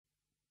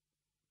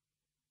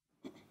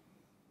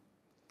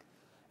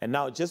And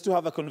now, just to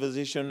have a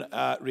conversation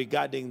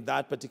regarding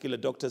that particular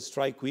doctor's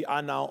strike, we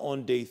are now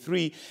on day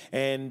 3.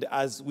 And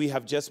as we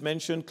have just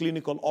mentioned,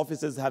 clinical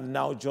officers have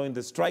now joined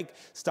the strike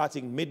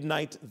starting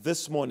midnight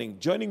this morning.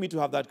 Joining me to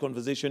have that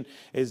conversation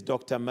is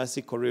Dr.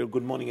 Mercy Korir.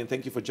 Good morning, and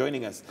thank you for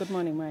joining us. Good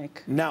morning,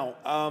 Mike.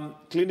 Now,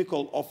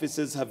 clinical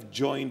officers have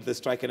joined the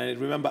strike. And I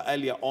remember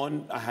earlier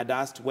on, I had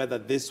asked whether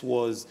this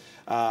was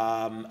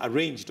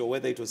arranged or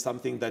whether it was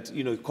something that,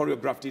 you know,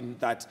 choreographed in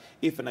that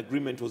if an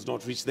agreement was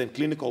not reached, then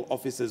clinical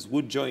officers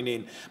would join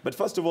in. But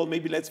first of all,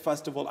 maybe let's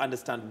first of all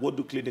understand, what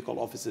do clinical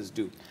officers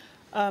do?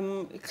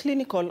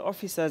 Clinical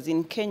officers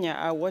in Kenya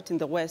are what in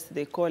the West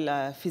they call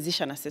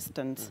physician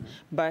assistants.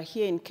 But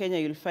here in Kenya,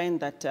 you'll find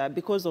that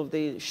because of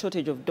the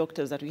shortage of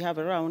doctors that we have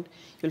around,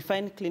 you'll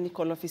find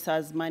clinical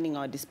officers manning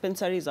our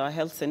dispensaries, our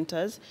health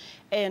centers,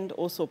 and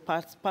also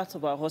parts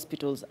of our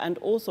hospitals. And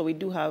also we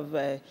do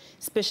have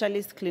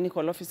specialist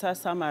clinical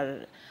officers. Some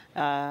are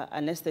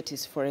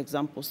anesthetists, for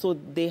example. So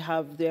they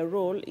have their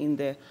role in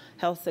the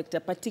health sector,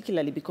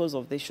 particularly because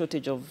of the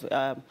shortage of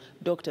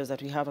doctors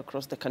that we have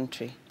across the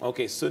country.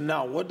 Okay, so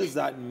now what does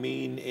that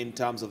mean in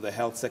terms of the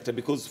health sector?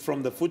 Because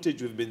from the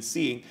footage we've been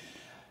seeing,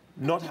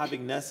 not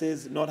having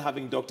nurses, not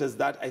having doctors,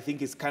 that I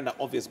think is kind of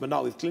obvious. But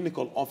now with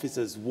clinical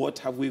officers, what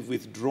have we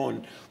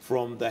withdrawn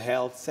from the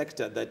health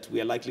sector that we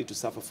are likely to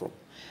suffer from?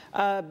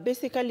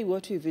 Basically,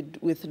 what we've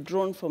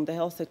withdrawn from the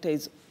health sector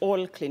is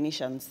all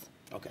clinicians.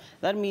 Okay.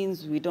 That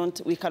means we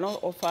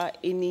cannot offer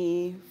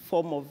any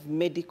form of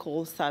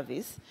medical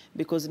service,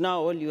 because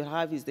now all you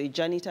have is the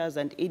janitors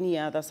and any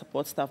other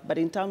support staff. But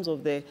in terms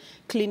of the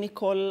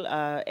clinical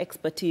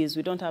expertise,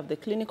 we don't have the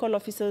clinical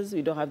officers,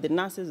 we don't have the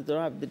nurses, we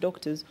don't have the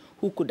doctors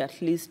who could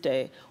at least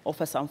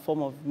offer some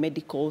form of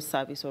medical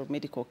service or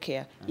medical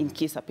care in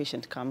case a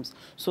patient comes.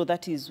 So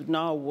that is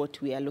now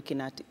what we are looking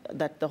at,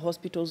 that the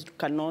hospitals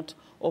cannot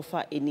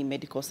offer any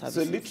medical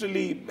services. So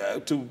literally,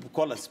 to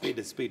call a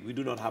spade, we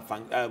do not have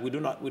we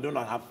do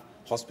not have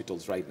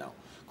hospitals right now,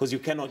 because you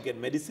cannot get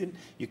medicine,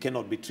 you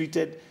cannot be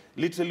treated.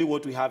 Literally,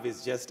 what we have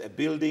is just a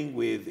building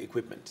with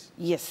equipment.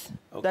 Yes,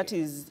 okay. That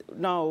is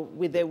now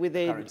with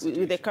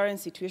the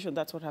current situation.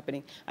 That's what's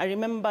happening. I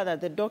remember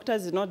that the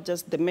doctors is not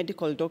just the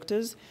medical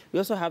doctors. We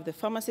also have the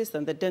pharmacists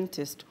and the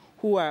dentists,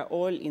 who are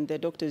all in the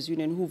doctors'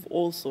 union, who've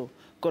also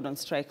gone on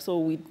strike. So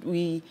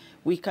we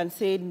can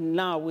say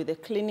now, with the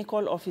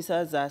clinical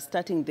officers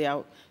starting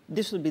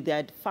this will be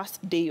their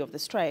first day of the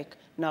strike.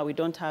 Now we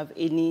don't have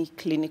any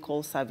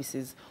clinical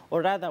services,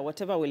 or rather,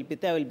 whatever will be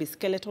there will be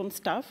skeleton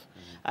staff.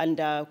 And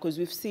because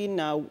we've seen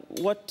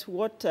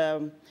what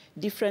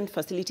different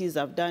facilities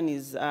have done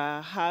is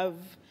have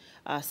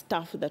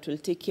staff that will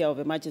take care of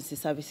emergency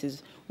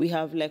services. We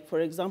have, like,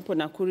 for example,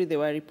 Nakuru, they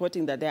were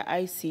reporting that their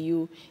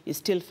ICU is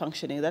still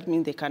functioning. That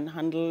means they can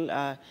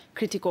handle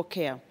critical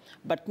care.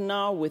 But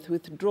now, with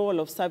withdrawal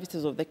of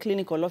services of the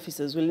clinical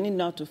officers, we'll need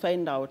now to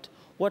find out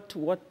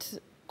what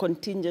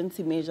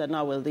contingency measure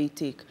now will they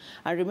take.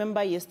 I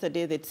remember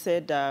yesterday they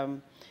said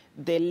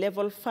the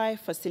level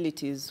 5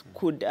 facilities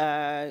could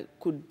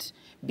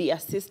be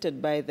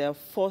assisted by the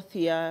 4th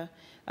year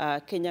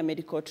Kenya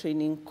Medical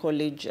Training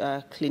College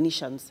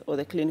clinicians, or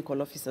the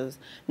clinical officers.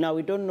 Now,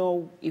 we don't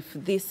know if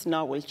this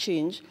now will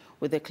change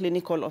with the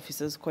clinical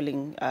officers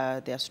calling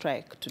their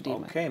strike today.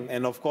 Okay,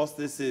 and of course,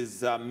 this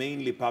is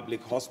mainly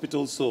public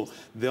hospitals, so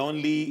the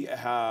only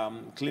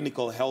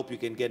clinical help you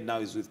can get now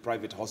is with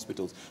private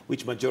hospitals,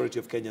 which majority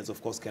of Kenyans,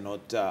 of course,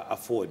 cannot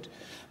afford.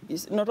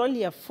 It's not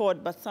only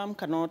afford, but some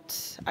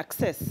cannot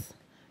access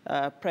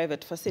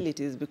private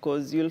facilities,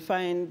 because you'll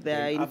find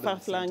they're in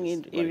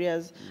far-flung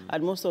areas,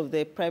 and most of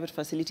the private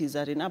facilities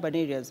are in urban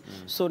areas.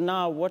 So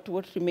now what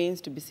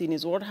remains to be seen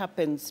is what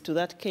happens to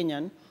that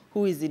Kenyan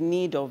who is in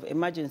need of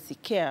emergency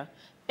care,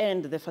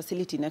 and the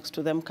facility next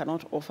to them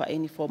cannot offer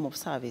any form of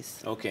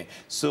service. Okay,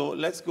 so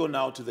let's go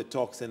now to the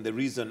talks and the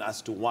reason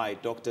as to why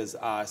doctors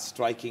are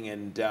striking.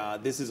 And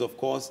this is, of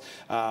course,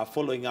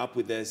 following up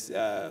with this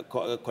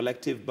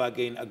collective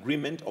bargain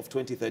agreement of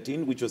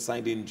 2013, which was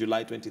signed in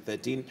July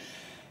 2013.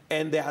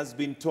 And there has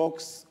been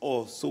talks,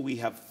 or so we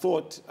have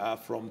thought,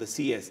 from the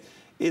CS.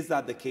 Is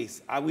that the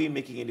case? Are we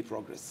making any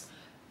progress?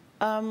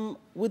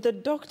 With the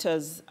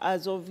doctors,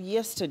 as of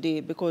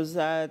yesterday, because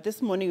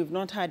this morning we've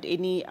not had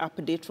any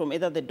update from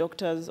either the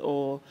doctors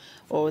or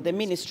the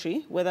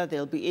ministry, whether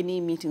there'll be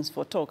any meetings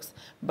for talks.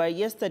 But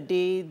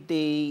yesterday,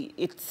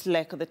 it's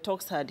like the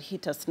talks had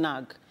hit a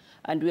snag.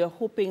 And we are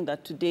hoping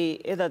that today,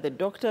 either the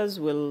doctors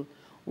will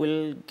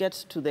get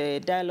to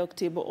the dialogue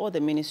table, or the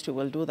ministry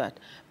will do that.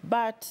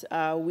 But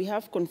we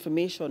have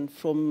confirmation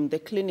from the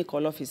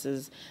clinical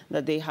officers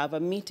that they have a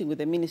meeting with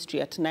the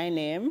ministry at 9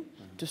 a.m.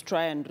 to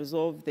try and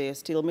resolve the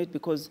stalemate,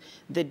 because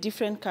the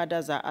different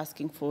cadres are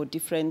asking for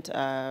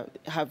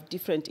have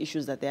different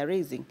issues that they're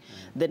raising.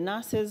 The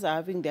nurses are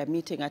having their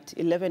meeting at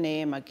 11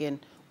 a.m. again,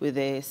 with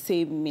the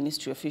same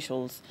ministry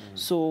officials.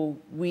 So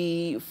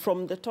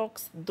from the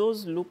talks,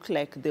 those look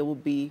like they will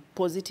be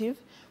positive.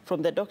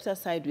 From the doctor's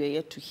side, we are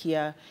yet to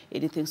hear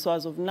anything. So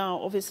as of now,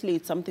 obviously,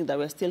 it's something that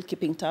we're still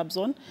keeping tabs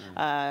on.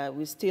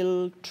 We're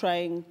still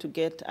trying to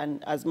get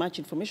as much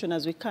information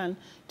as we can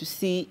to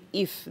see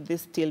if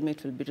this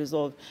stalemate will be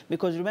resolved.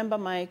 Because remember,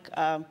 Mike,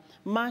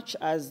 much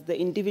as the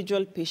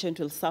individual patient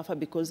will suffer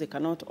because they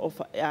cannot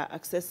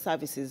access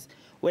services,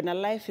 when a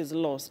life is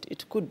lost,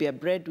 it could be a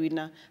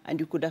breadwinner, and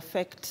you could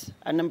affect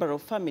a number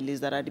of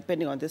families that are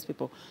depending on these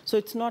people. So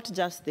it's not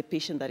just the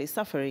patient that is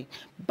suffering,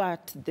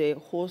 but the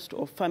host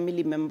of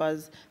family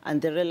members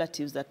and the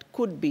relatives that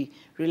could be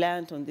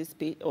reliant on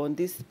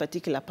this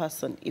particular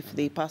person if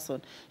they pass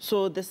on.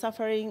 So the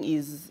suffering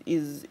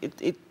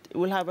it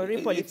will have a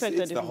ripple effect,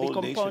 and it will be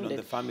compounded. It's the whole nation on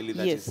the family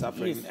that is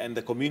suffering, and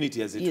the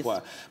community, as it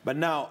were. But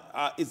now,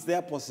 is there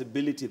a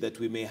possibility that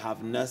we may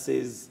have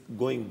nurses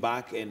going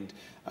back and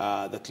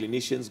the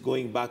clinicians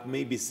going back,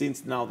 maybe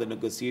since now the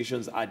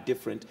negotiations are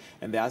different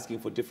and they're asking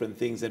for different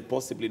things, and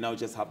possibly now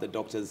just have the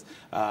doctors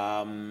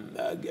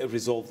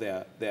resolve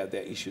their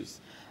issues?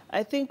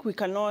 I think we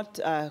cannot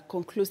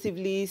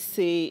conclusively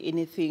say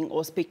anything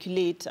or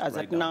speculate as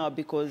of now,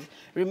 because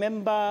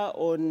remember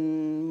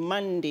on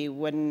Monday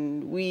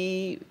when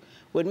we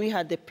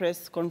had the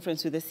press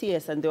conference with the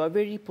CS, and they were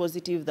very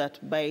positive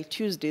that by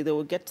Tuesday they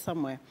will get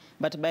somewhere.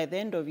 But by the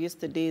end of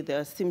yesterday,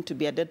 there seemed to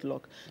be a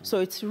deadlock. So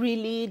it's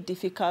really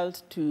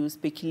difficult to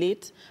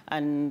speculate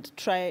and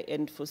try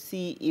and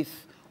foresee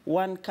if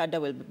one cadre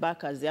will be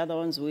back as the other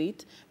ones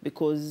wait,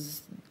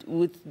 because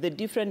with the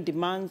different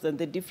demands and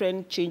the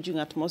different changing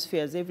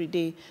atmospheres every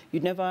day, you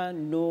never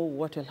know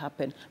what will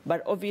happen.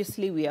 But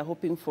obviously, we are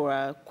hoping for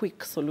a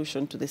quick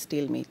solution to the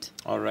stalemate.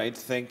 All right.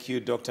 Thank you,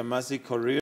 Dr. Mercy Korir.